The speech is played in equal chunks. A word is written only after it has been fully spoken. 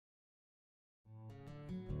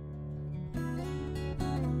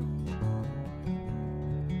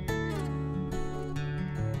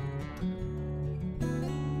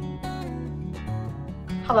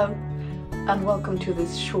Hello and welcome to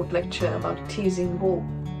this short lecture about teasing wool.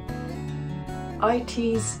 I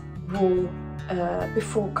tease wool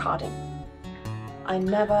before carding. I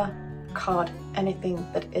never card anything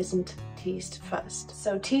that isn't teased first.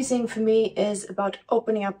 So teasing for me is about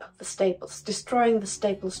opening up the staples, destroying the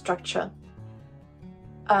staple structure,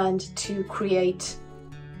 and to create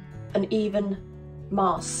an even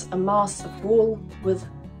mass, a mass of wool with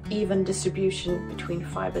even distribution between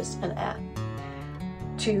fibers and air,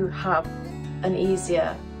 to have an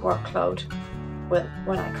easier workload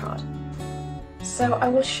when I card. So I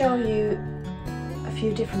will show you a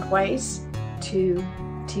few different ways to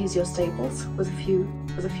tease your staples with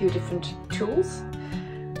a few different tools,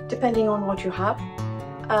 depending on what you have,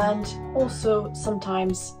 and also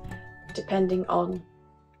sometimes depending on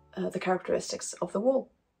the characteristics of the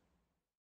wool.